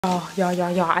Oh, y'all,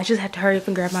 I just had to hurry up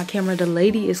and grab my camera. The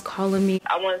lady is calling me.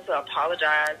 I wanted to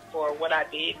apologize for what I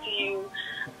did to you,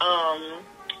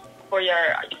 for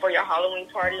your Halloween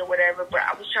party or whatever, but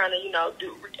I was trying to, you know,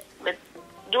 do a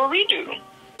redo.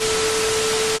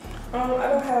 I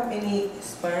don't have any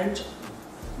sponge.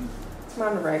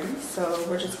 Mine ready, so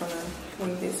we're just gonna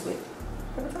wing this with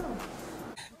the phone.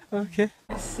 Okay.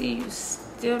 I see you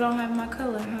still don't have my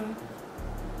color, huh?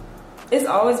 It's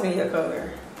always been your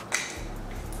color.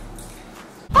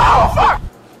 Oh, fuck!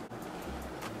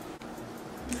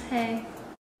 Hey.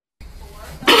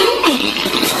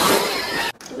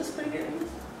 It was pretty good.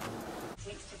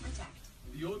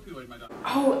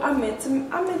 Oh, I meant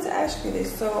to ask you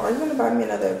this. So, are you gonna buy me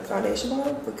another foundation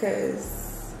bottle?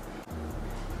 Because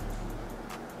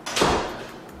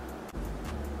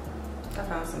I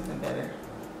found something better.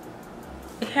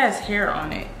 It has hair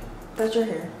on it. That's your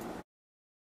hair.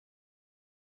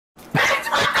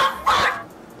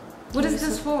 What is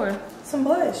this for? Some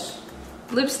blush.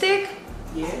 Lipstick?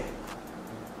 Yeah.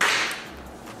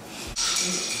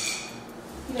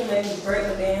 You done made me break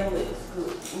my damn lip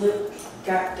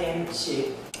goddamn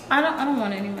shit. I don't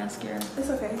want any mascara. It's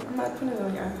okay. I'm not putting it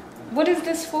on your eye. What is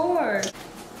this for?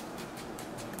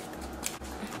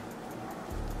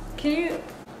 Can you?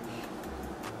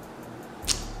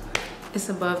 It's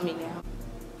above me now.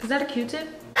 Is that a Q-tip?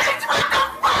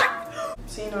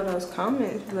 Seeing all those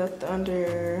comments left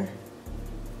under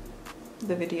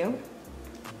the video.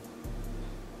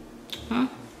 Huh?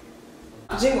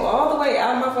 Jingle all the way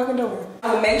out of my fucking door.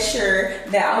 I will make sure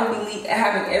that I will be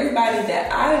having everybody that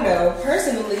I know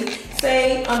personally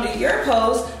say under your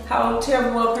post how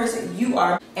terrible a person you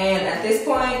are. And at this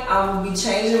point, I will be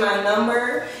changing my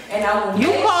number and I will.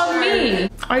 You called me.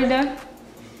 Are you done?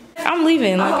 I'm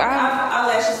leaving. Like I'll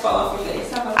lashes fall off your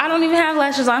face. I don't even have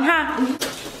lashes on. Huh?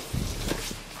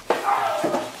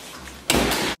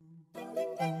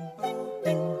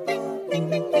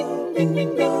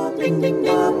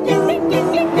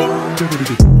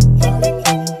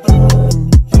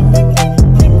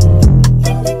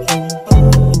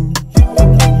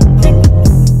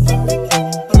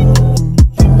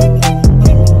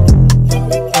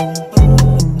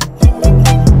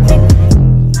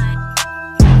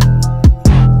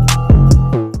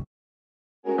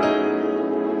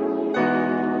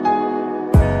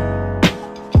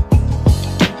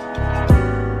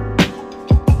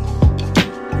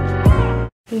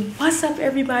 What's up,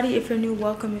 everybody? If you're new,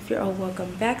 welcome. If you're old,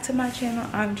 welcome back to my channel.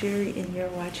 I'm Jerry and you're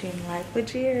watching Life with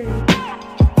Jerry.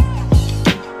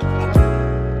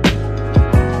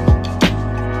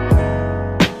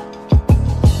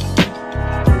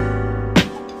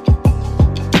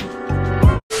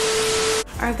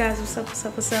 Alright guys, what's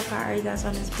up? How are you guys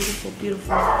on this beautiful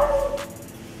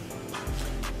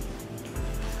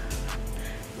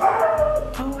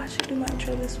oh, I should do my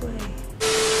intro this way.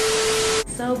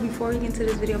 So before we get into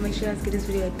this video, make sure you guys give this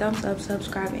video a thumbs up,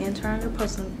 subscribe, and turn on your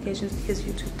post notifications because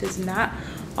YouTube does not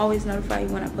always notify you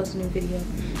when I post a new video.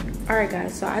 Alright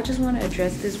guys, so I just want to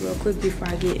address this real quick before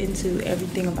I get into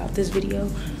everything about this video.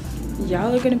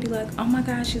 Y'all are gonna be like, oh my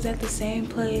gosh, she's at the same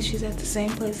place, she's at the same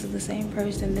place as the same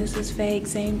person, this is fake,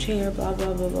 same chair, blah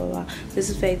blah blah blah blah, this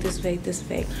is fake, this is fake, this is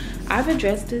fake. I've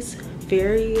addressed this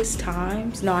various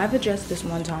times. No, I've addressed this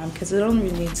one time because it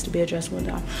only needs to be addressed one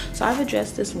time. So I've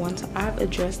addressed this one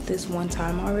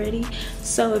time already.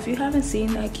 So if you haven't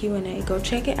seen that Q&A, go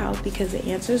check it out because it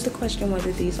answers the question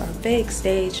whether these are fake,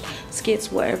 staged, skits,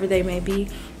 whatever they may be.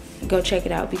 Go check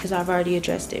it out because I've already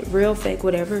addressed it. Real, fake,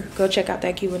 whatever. Go check out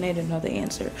that Q&A to know the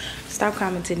answer. Stop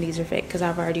commenting these are fake because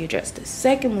I've already addressed this.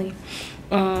 Secondly,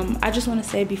 I just want to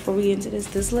say before we get into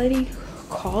this lady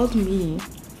called me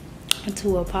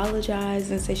to apologize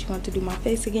and say she wanted to do my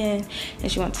face again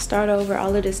and she wants to start over,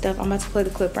 all of this stuff. I'm about to play the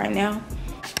clip right now.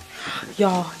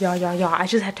 Y'all, I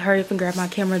just had to hurry up and grab my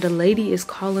camera. The lady is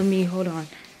calling me. Hold on.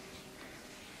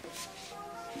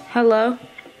 Hello?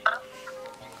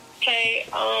 Hey,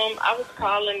 I was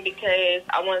calling because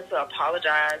I wanted to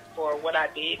apologize for what I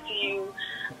did to you,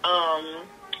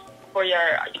 for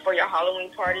your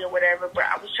Halloween party or whatever, but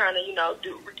I was trying to, you know,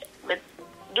 do a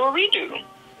redo.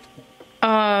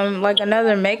 Like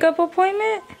another makeup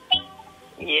appointment?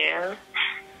 Yeah.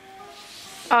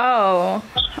 Oh,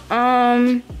 I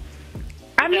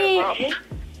mean,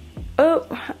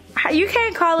 you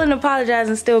can't call and apologize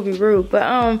and still be rude, but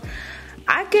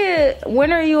I could.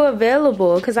 When are you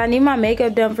available? Because I need my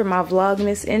makeup done for my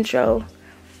Vlogmas intro.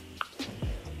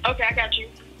 Okay, I got you.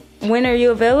 When are you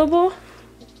available?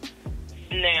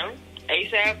 Now,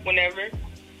 ASAP, whenever.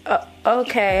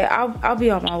 Okay, I'll be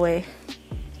on my way.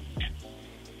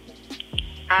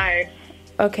 Alright.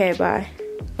 Okay, bye.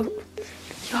 Oh,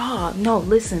 Y'all, no,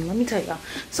 listen, let me tell y'all.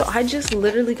 So I just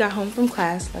literally got home from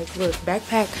class. Like, look,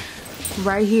 backpack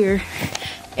right here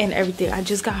and everything. I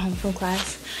just got home from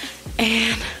class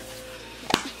and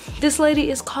this lady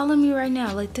is calling me right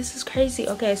now. Like, this is crazy.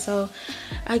 Okay, so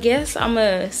I guess I'm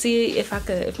gonna see if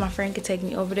my friend could take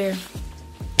me over there,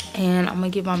 and I'm gonna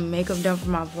get my makeup done for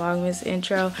my Vlogmas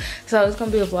intro. So it's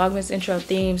gonna be a Vlogmas intro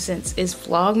theme since it's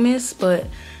Vlogmas. But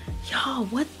y'all,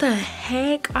 what the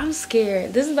heck? I'm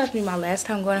scared. This is about to be my last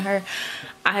time going to her.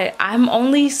 I'm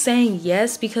only saying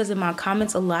yes because in my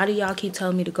comments a lot of y'all keep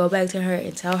telling me to go back to her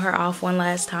and tell her off one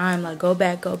last time, like go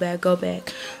back, go back, go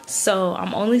back. So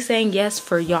I'm only saying yes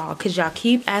for y'all because y'all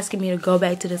keep asking me to go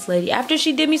back to this lady after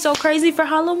she did me so crazy for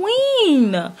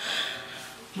Halloween.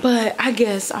 But I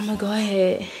guess I'm gonna go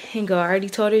ahead and go. I already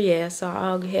told her yes, so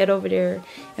I'll head over there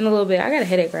in a little bit. I got a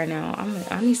headache right now.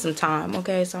 I need some time,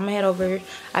 okay? So I'm gonna head over,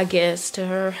 I guess, to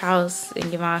her house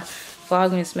and get my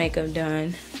Vlogmas makeup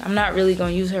done. I'm not really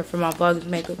gonna use her for my Vlogmas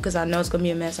makeup because I know it's gonna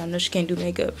be a mess. I know she can't do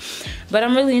makeup, but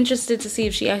I'm really interested to see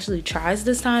if she actually tries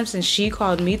this time since she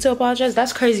called me to apologize.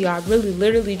 That's crazy. I really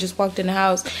literally just walked in the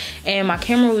house and my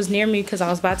camera was near me because I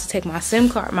was about to take my SIM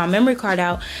card, my memory card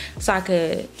out so I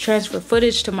could transfer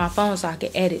footage to my phone so I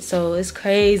could edit. So it's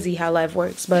crazy how life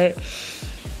works, but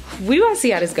we gonna see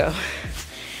how this go.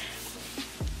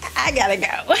 I gotta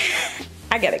go.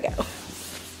 I gotta go.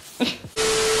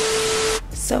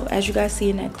 So as you guys see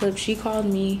in that clip, she called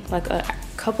me like a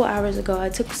couple hours ago.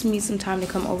 It took me some time to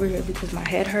come over here because my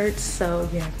head hurts. So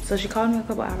yeah, so she called me a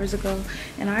couple hours ago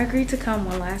and I agreed to come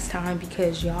one last time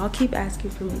because y'all keep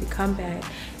asking for me to come back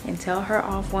and tell her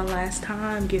off one last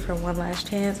time, give her one last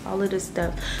chance, all of this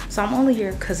stuff. So I'm only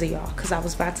here because of y'all, because I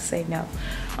was about to say no.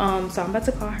 So I'm about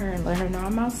to call her and let her know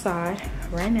I'm outside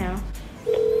right now.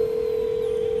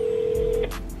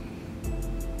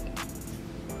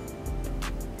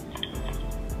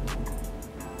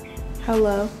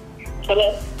 Hello.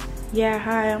 Hello? Yeah,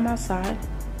 hi, I'm outside.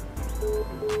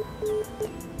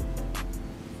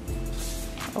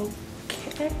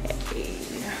 Okay.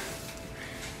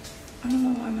 I don't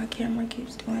know why my camera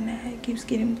keeps doing that. It keeps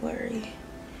getting blurry.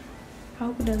 I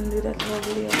hope it doesn't do that the whole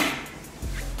video.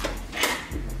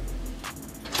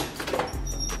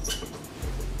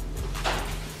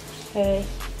 Hey.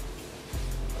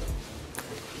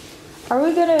 Are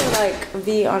we gonna like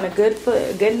be on a good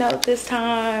note this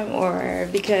time, or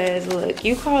because look,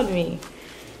 you called me.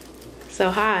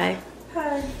 So hi.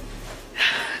 Hi.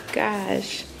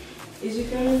 Gosh. Is you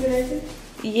filming today too?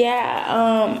 Yeah,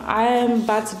 I am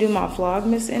about to do my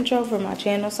Vlogmas intro for my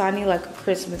channel, so I need like a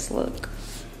Christmas look.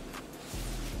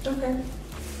 Okay.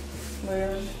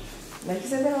 Well, like you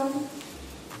said that on.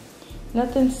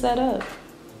 Nothing's set up.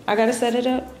 I gotta set it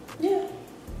up? Yeah.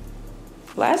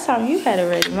 Last time you had it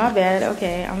ready. My bad.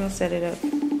 Okay, I'm gonna set it up.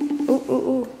 Ooh, ooh,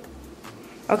 ooh.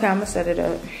 Okay, I'm gonna set it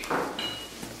up.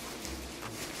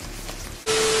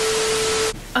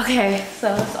 Okay,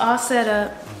 so it's all set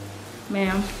up,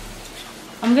 ma'am.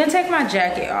 I'm gonna take my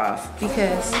jacket off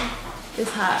because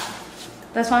it's hot.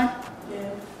 That's fine?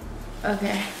 Yeah.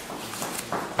 Okay.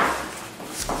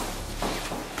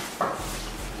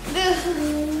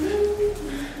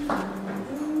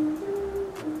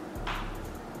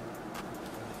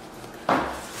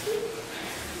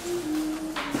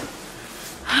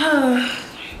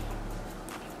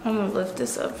 I'm gonna lift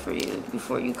this up for you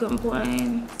before you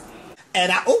complain.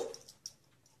 And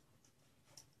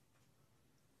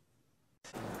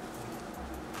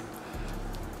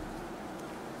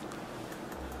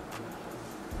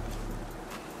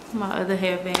my other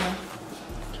hairband.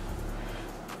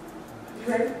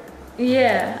 You ready?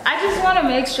 Yeah, I just want to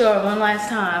make sure one last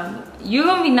time. You're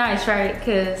gonna be nice, right?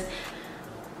 Cause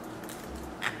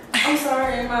I'm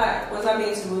sorry, was I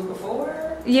being too rude before?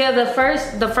 yeah, the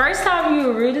first time you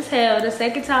were rude as hell. The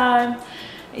second time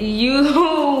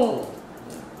you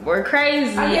were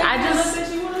crazy. I just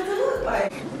that you wanted to look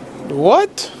like.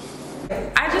 what?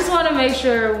 I just want to make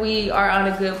sure we are on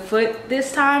a good foot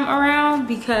this time around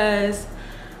because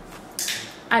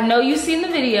I know you seen the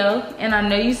video and I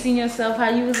know you seen yourself how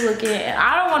you was looking. And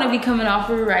I don't want to be coming off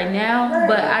of it right now,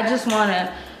 but I just want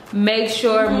to make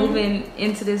sure moving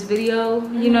into this video,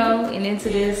 you know, and into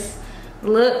this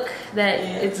look that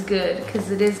it's good because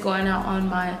it is going out on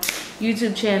my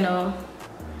YouTube channel.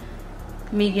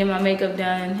 Me getting my makeup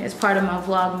done as part of my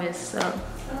Vlogmas, so.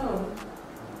 Oh.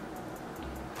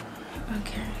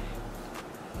 Okay.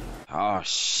 Oh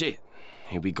shit.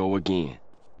 Here we go again.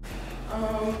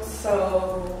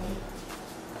 So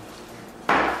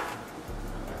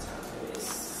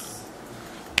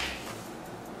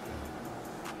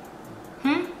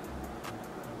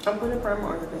I'm putting primer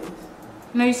on your face.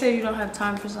 No, you said you don't have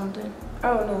time for something.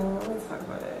 Oh no, let's talk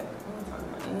about that. Let's talk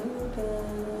about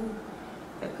anything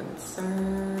that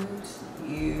concerns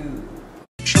you.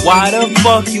 Why the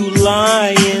fuck you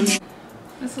lying?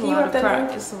 It's a lot of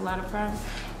pride. It's a lot of pride.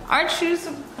 Aren't you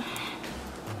some... Here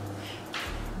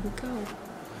we go.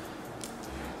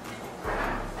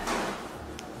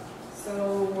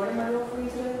 So what am I doing for you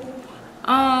today?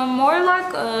 More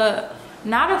like a,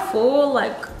 not a full,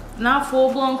 like, not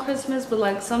full-blown Christmas, but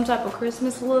like some type of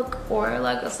Christmas look, or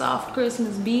like a soft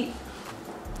Christmas beat,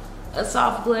 a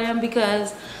soft glam,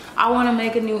 because I want to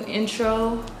make a new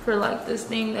intro for like this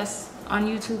thing that's on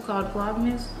YouTube called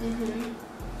Vlogmas.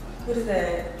 What is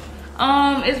that?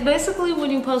 It's basically when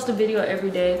you post a video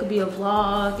every day. It could be a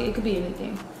vlog, it could be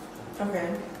anything.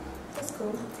 Okay, that's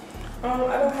cool. I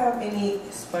don't have any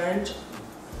sponge.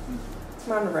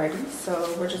 Mine ready,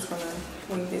 so we're just gonna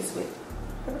wing this with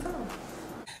paper towel.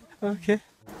 Okay.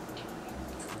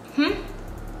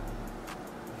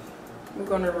 We're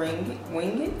gonna wing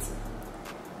it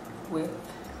with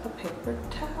a paper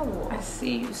towel. I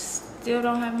see you still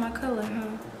don't have my color,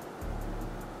 huh?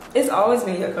 It's always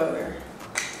been your color.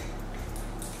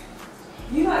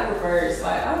 You like reverse,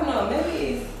 like, I don't know, maybe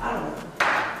it's, I don't know.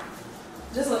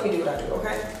 Just let me do what I do,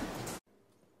 okay?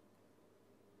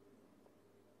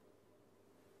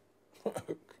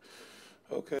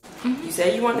 Okay. You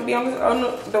said you wanted to be on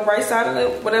the right side of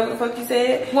it, whatever the fuck you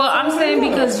said. Well, I'm saying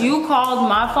because you called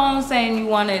my phone saying you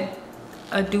wanted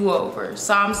a do-over.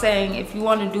 So I'm saying if you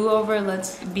want a do-over,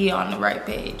 let's be on the right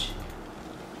page.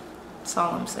 That's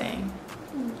all I'm saying.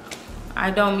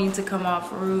 I don't mean to come off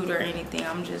rude or anything.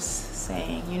 I'm just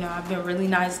saying, you know, I've been really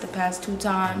nice the past 2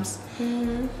 times.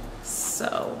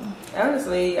 So.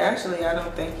 Honestly, actually, I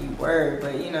don't think you were,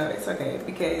 but you know, it's okay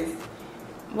because.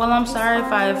 Well, I'm sorry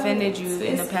if I offended you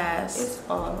in the past. It's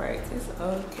all right. It's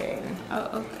okay. Oh,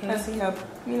 okay. I see how,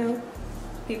 you know,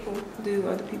 people do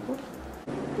other people.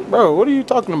 Bro, what are you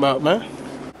talking about, man?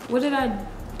 What did I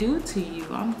do to you?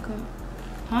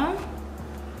 Huh?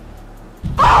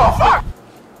 Oh, fuck!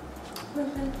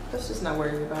 Nothing. Let's just not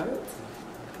worry about it.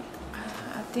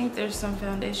 I think there's some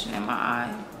foundation in my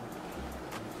eye.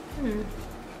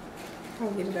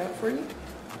 I'll get it out for you.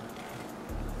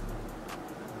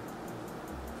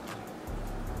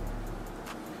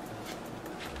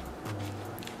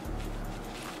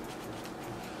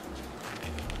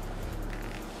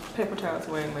 Paper towel is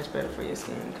way much better for your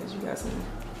skin because you got some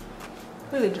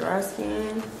really dry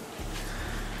skin.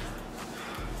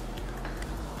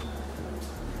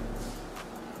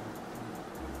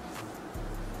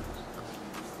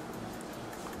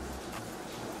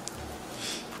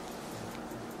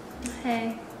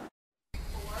 Hey.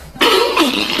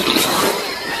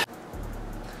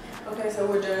 Okay, so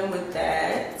we're done with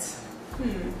that.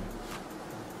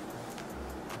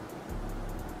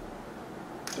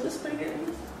 It looks pretty good.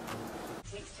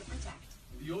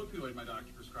 The opioid my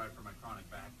doctor prescribed for my chronic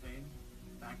back pain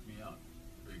backed me up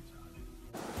big time.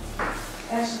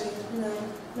 Actually, no,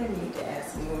 maybe you need to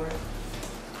ask more.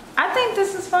 I think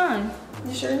this is fine.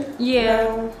 You sure? Yeah.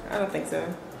 No, I don't think so.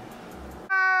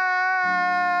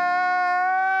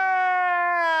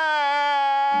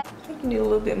 I think you need a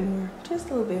little bit more,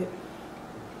 just a little bit.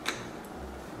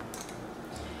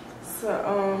 So,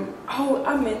 oh,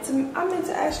 I meant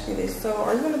to ask you this. So,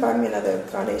 are you gonna buy me another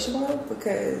foundation bottle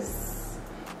because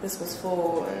this was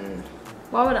full and?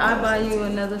 Why would I buy you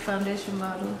another foundation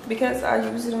bottle? Because I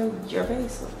use it on your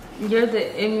face. You're the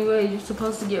anyway. You're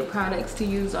supposed to get products to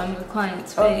use on your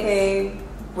client's face. Okay,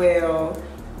 well,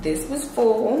 this was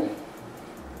full.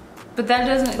 But that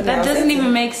doesn't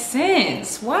even make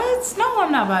sense. What? No,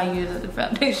 I'm not buying you another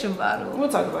foundation bottle. We'll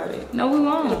talk about it. No, we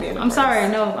won't. I'm sorry.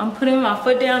 No, I'm putting my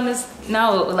foot down.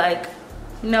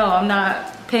 No, I'm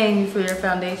not paying you for your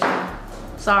foundation.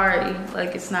 Sorry,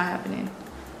 like it's not happening.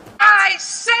 I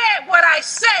said what I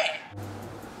said.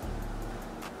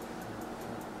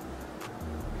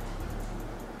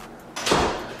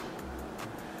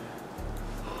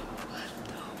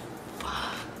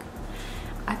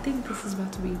 I think this is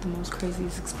about to be the most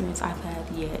craziest experience I've had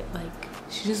yet. Like,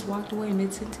 she just walked away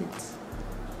mid-sentence.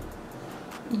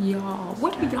 Y'all,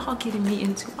 what are y'all getting me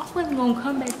into? I wasn't gonna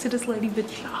come back to this lady, but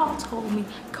y'all told me,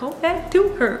 go back to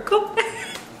her, go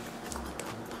back. What the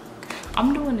fuck?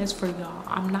 I'm doing this for y'all.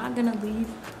 I'm not gonna leave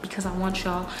because I want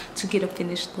y'all to get a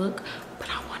finished look, but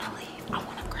I wanna leave. I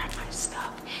wanna grab my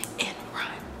stuff and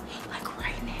run, like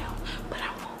right now, but I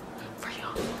won't for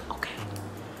y'all, okay?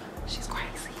 She's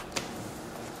crazy.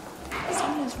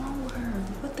 Something's wrong with her.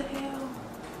 What the hell?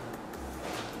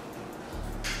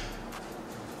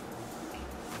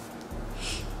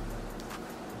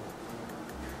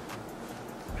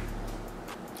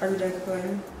 Are you done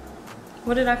complaining?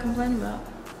 What did I complain about?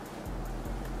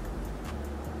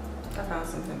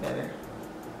 something better.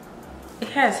 It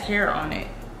has hair on it.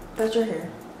 That's your hair.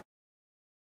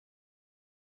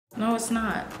 No, it's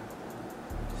not.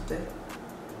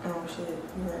 Oh shit,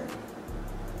 you're right.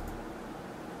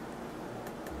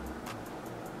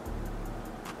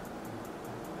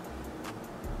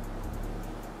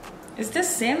 Is this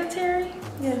sanitary?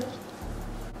 Yeah.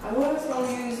 I was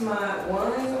gonna use my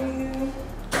ones on you,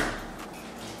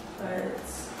 but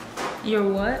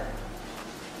Your what?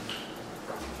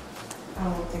 I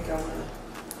don't think I wanna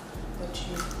let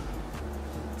you.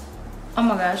 Oh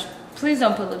my gosh. Please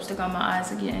don't put lipstick on my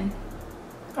eyes again.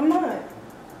 I'm not.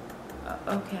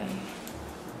 Okay.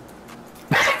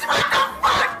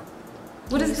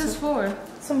 What is this for?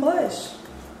 Some blush.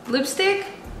 Lipstick?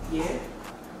 Yeah.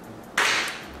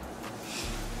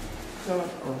 Gonna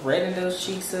redden those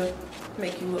cheeks up,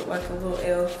 make you look like a little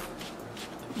elf.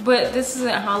 But this isn't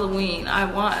Halloween. I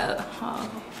want a,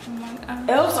 oh my god.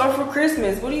 Elves are for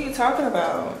Christmas. What are you talking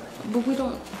about? But we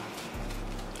don't.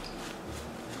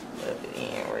 Rub it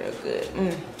in real good.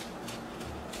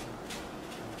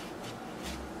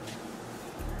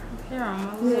 Here on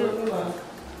my lip.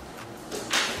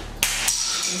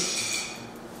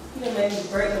 You done made me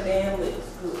break my damn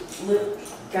lip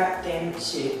goddamn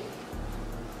shit.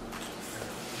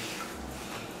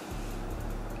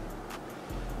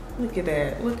 Look at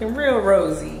that, looking real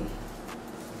rosy.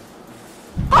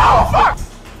 Oh, fuck!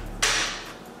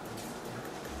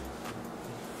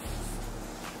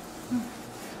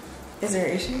 Is there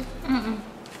an issue?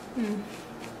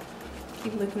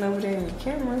 Keep looking over there in your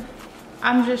camera.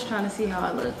 I'm just trying to see how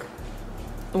I look.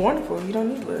 Wonderful, you don't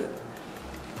need to look.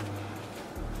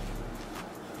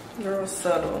 Girl,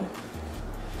 subtle.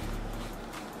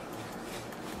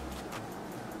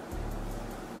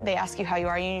 They ask you how you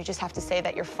are, and you just have to say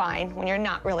that you're fine when you're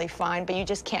not really fine, but you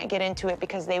just can't get into it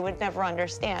because they would never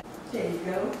understand. There you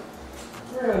go.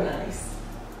 Real nice.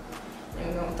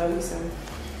 I'm gonna throw you some.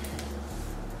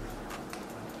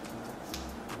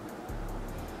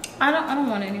 I don't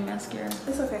want any mascara.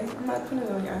 It's okay. I'm not putting it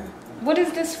on your eye. What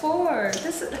is this for?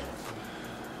 This is.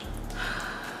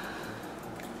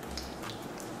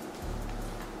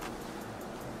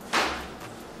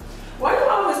 Why do you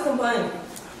always complain?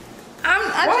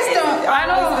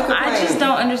 I just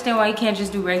don't understand why you can't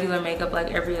just do regular makeup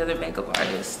like every other makeup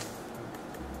artist.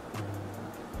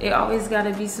 It always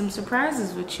gotta be some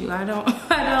surprises with you. I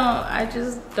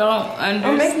just don't understand.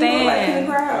 I'm making you look like in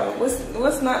the crowd.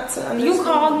 What's not to understand? You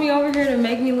called me over here to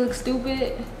make me look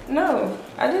stupid? No,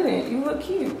 I didn't. You look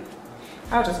cute.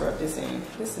 I'll just rub this in.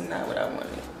 This is not what I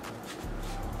wanted.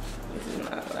 This is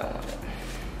not what I wanted.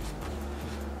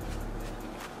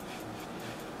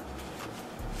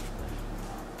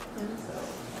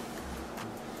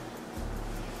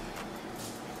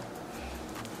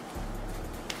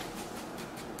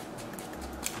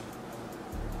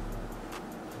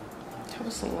 That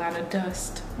was a lot of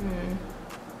dust.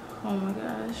 Oh my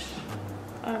gosh.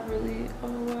 Oh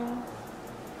wow.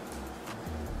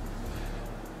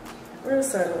 Real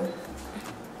subtle.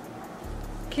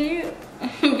 Can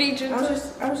you be gentle?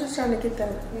 I was just trying to get that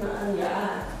out of your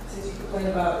eye. Since you complain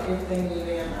about everything in your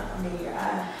damn eye. I mean your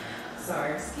eye.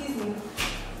 Sorry, excuse me.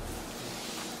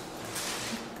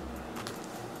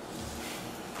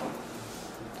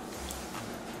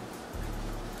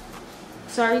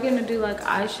 So are you gonna do like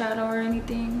eyeshadow or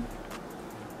anything?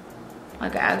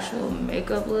 Like actual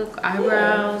makeup look,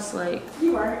 eyebrows, like?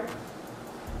 You right.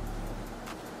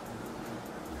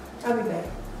 I'll be back.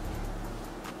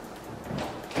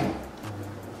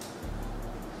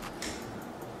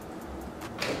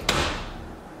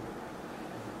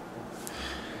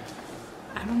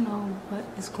 I don't know what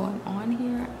is going on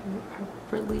here.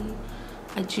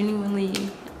 I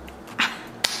genuinely.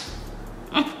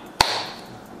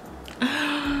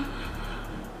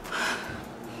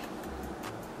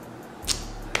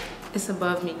 It's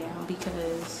above me now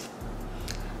because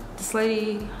this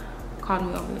lady called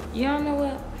me over. Yeah, you know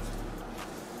what?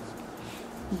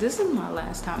 This is my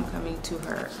last time coming to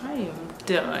her. I am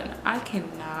done. I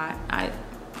cannot. I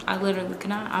literally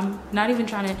cannot. I'm not even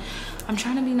trying to. I'm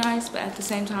trying to be nice, but at the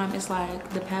same time, it's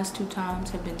like the past 2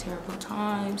 times have been terrible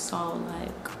times. So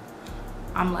like,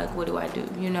 I'm like, what do I do?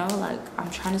 You know, like I'm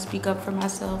trying to speak up for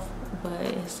myself, but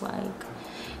it's like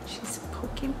she's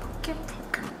poking.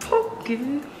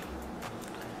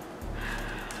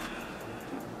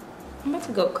 I'm about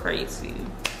to go crazy.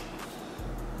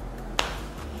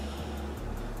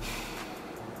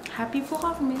 Happy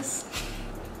Vlogmas.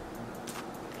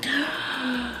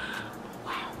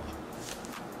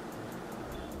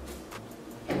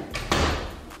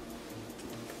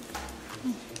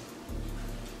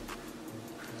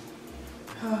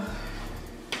 Wow.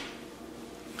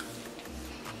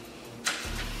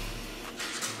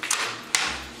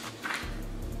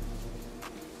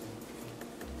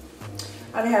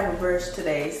 I didn't have a brush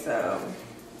today, so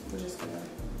we're just gonna.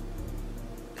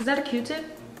 Is that a Q-tip?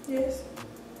 Yes.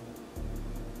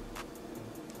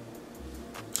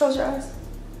 Close your eyes.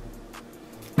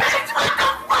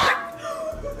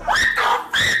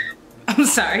 I'm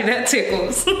sorry, that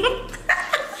tickles. Oh,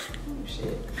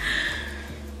 shit.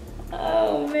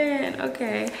 Oh man,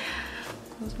 okay.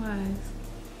 Close my eyes.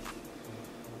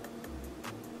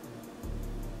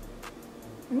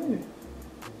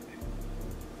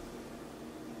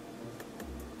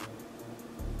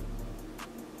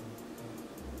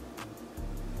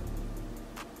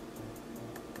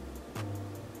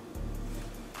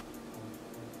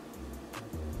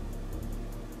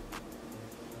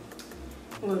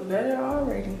 Look better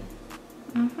already.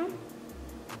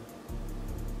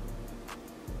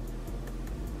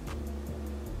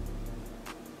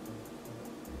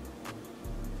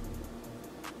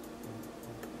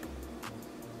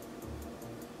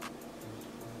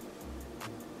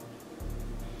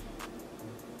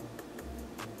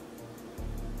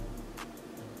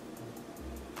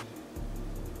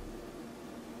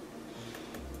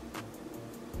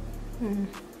 Mm-hmm.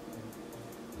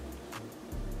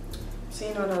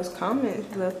 Seeing all those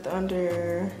comments left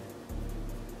under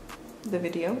the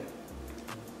video.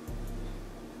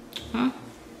 Huh?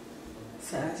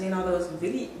 So I seen all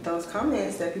those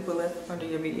comments that people left under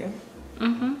your video.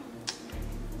 Mm-hmm.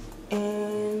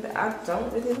 And I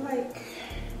don't really like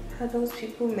how those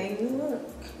people made me look.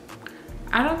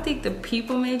 I don't think the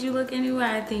people made you look anyway.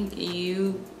 I think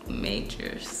you made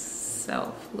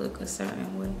yourself look a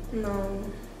certain way.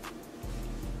 No.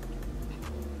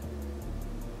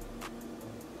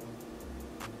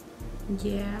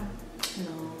 Yeah.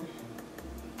 No.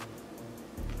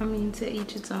 I mean, to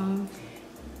each its own.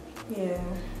 Yeah.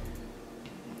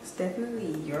 It's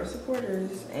definitely your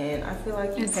supporters, and I feel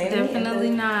like you It's painted me definitely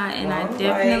in the not, and I wrong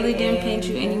definitely light, didn't paint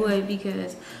you and- anyway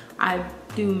because I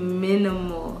do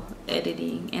minimal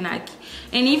editing, and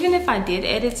even if I did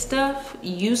edit stuff,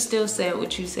 you still said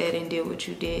what you said and did what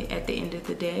you did at the end of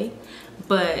the day.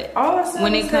 But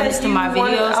when it comes to my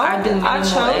videos, I do minimal I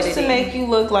chose editing. to make you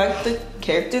look like the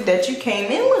character that you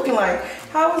came in looking like.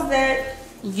 How was that?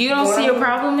 You don't see a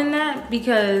problem in that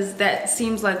because that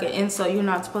seems like an insult. You're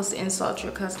not supposed to insult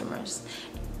your customers.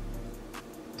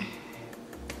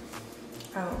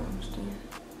 I don't understand.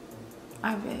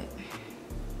 I bet.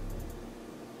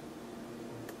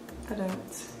 I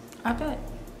don't. I bet.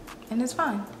 And it's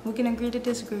fine. We can agree to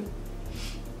disagree.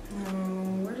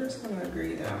 We're just gonna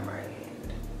agree that I'm right.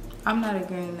 I'm not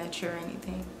agreeing that you're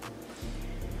anything.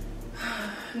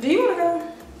 Do you wanna go?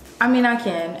 I mean, I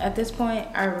can. At this point,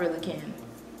 I really can.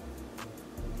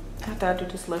 After I do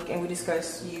this look and we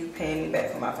discuss you paying me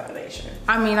back for my foundation.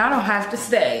 I mean, I don't have to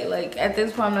stay. Like, at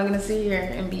this point, I'm not gonna sit here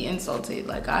and be insulted.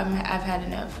 Like, I've had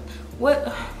enough.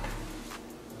 What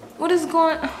is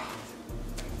going?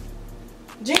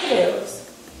 Jingle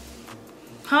bells.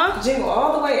 Huh? Jingle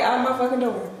all the way out of my fucking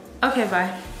door. Okay,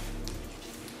 bye.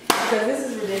 Because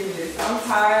this is ridiculous. I'm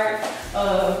tired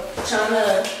of trying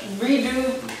to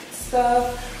redo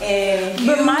stuff, and you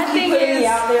But my keep thing putting is, me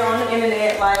out there on the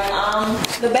internet like I'm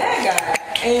the bad guy.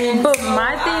 And but so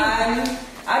my thing,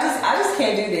 I just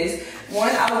can't do this.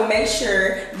 One, I will make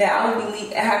sure that I will be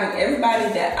having everybody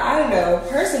that I know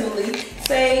personally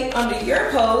say under your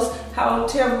post how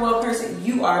terrible a person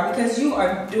you are, because you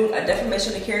are doing a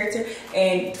defamation of character.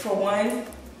 And for one,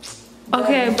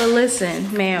 okay, but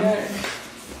listen, ma'am.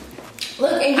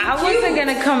 Look, and I wasn't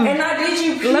gonna come. And I did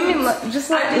you.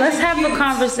 Let's have a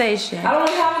conversation. I don't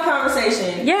want to have a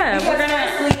conversation. Yeah,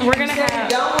 because we're gonna have.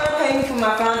 You don't want to pay me for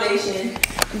my foundation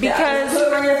because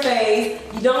put on your face.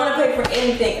 You don't want to pay for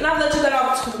anything, and I've let you get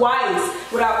off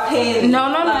twice without paying. No.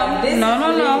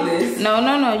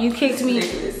 You kicked me.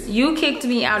 Ridiculous. You kicked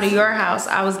me out of your house.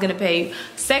 I was gonna pay you.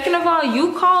 Second of all,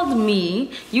 you called me.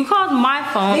 You called my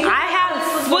phone. I have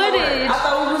footage.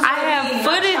 I have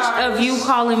footage of you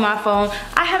calling my phone.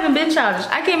 I haven't been childish.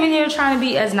 I came in here trying to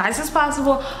be as nice as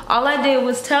possible. All I did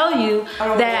was tell you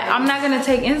that I'm not gonna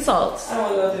take insults. I don't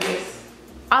want to go through this.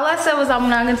 All I said was I'm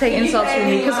not gonna take insults from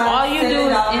you because all you do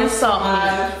is insult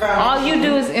me. All you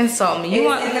do is insult me. You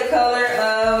want in the color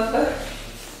of.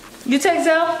 You take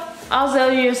Zelle? I'll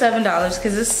Zelle you your $7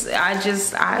 because this. No, I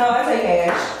take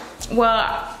cash.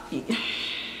 Well.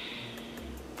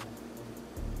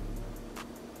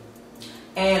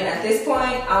 And at this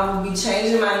point, I will be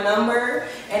changing my number,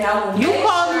 and I will. You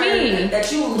called me.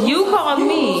 That you will lose, you called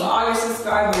me. Lose all your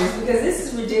subscribers because this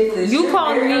is ridiculous. You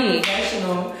called me.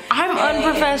 Unprofessional. I'm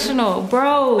unprofessional,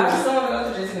 bro. I just don't want to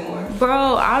go through this anymore.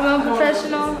 Bro, I'm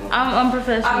unprofessional. I'm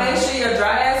unprofessional. I make sure your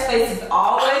dry ass face is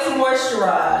always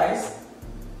moisturized.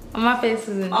 My face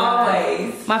isn't dry.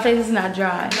 Always. My face is not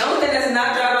dry. The only thing that's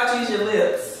not dry about you is your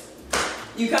lips.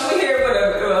 You come in here with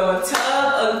a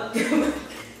tub of...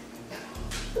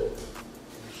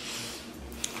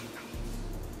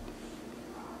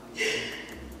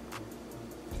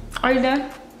 Are you done?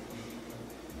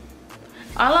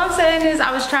 All I'm saying is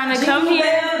I was trying to come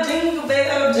here. Jingle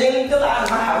bell, jingle out of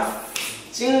my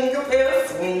house. Jingle bell,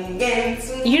 swinging,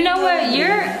 swinging. You know what?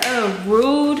 You're a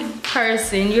rude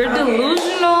person. You're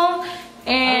delusional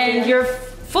and you're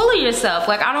full of yourself.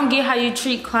 Like, I don't get how you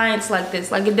treat clients like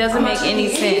this. Like, it doesn't make any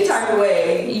sense.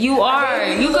 You are.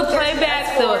 You could play back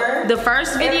the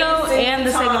first video and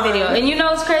the second video. And you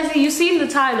know what's crazy? You seen the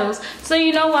titles, so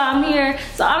you know why I'm here.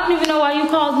 So I don't even know why you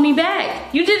called me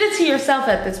back. You did it to yourself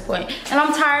at this point. And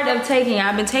I'm tired of taking it.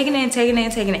 I've been taking it and taking it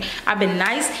and taking it. I've been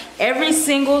nice every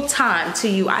single time to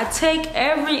you. I take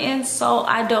every insult.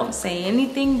 I don't say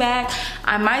anything back.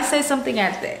 I might say something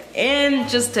at the end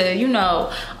just to, you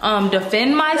know,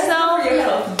 defend myself,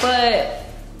 but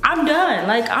I'm done.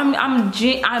 Like I'm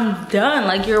done.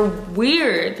 Like, you're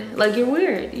weird. Like, you're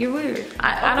weird. You're weird.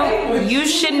 I don't. You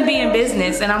shouldn't be in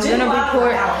business, and I'm gonna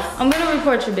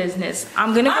report your business.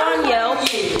 I'm gonna go on Yelp.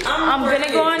 I'm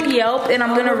gonna go on Yelp, and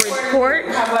I'm gonna report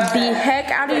the heck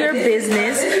out of your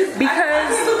business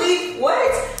because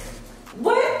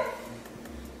what?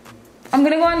 I'm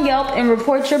gonna go on Yelp and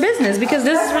report your business because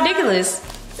this is ridiculous.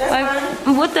 Like,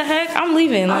 what the heck? I'm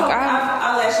leaving. Like,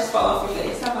 I'll lashes fall off your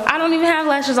face. I don't even have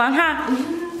lashes on, huh?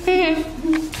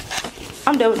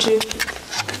 I'm done with you.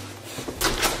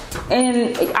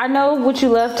 And I know what you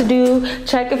love to do.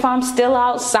 Check if I'm still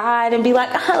outside and be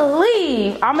like,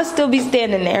 leave. I'ma still be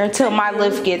standing there until my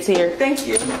lift gets here. Thank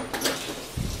you.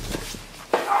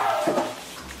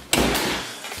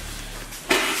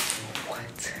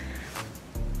 What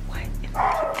in the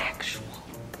actual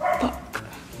fuck?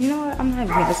 You know what? I'm not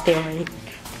even gonna stay right here.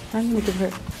 I'm gonna give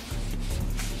her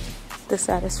the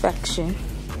satisfaction.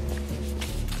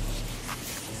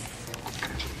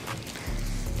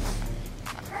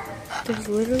 There's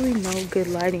literally no good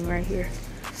lighting right here.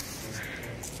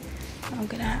 I'm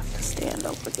gonna have to stand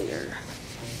over there.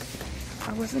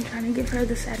 I wasn't trying to give her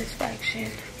the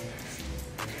satisfaction.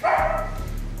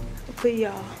 But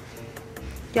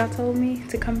y'all told me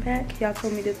to come back. Y'all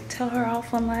told me to tell her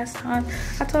off one last time.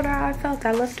 I told her how I felt.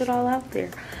 I left it all out there.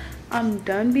 I'm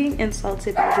done being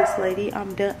insulted by this lady.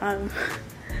 I'm done.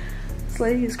 This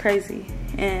lady is crazy.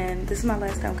 And this is my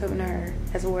last time coming to her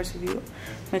as a worst review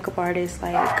makeup artist.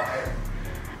 Like,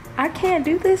 I can't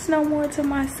do this no more to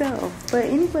myself. But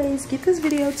anyways, get this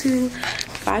video to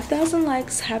 5,000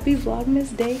 likes. Happy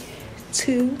Vlogmas Day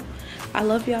 2. I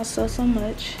love y'all so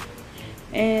much.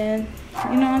 And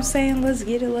you know what I'm saying? Let's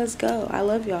get it. Let's go. I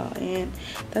love y'all. And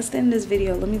that's the end of this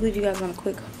video. Let me leave you guys on a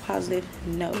quick positive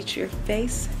note. Eat your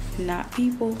face, not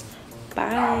people.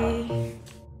 Bye.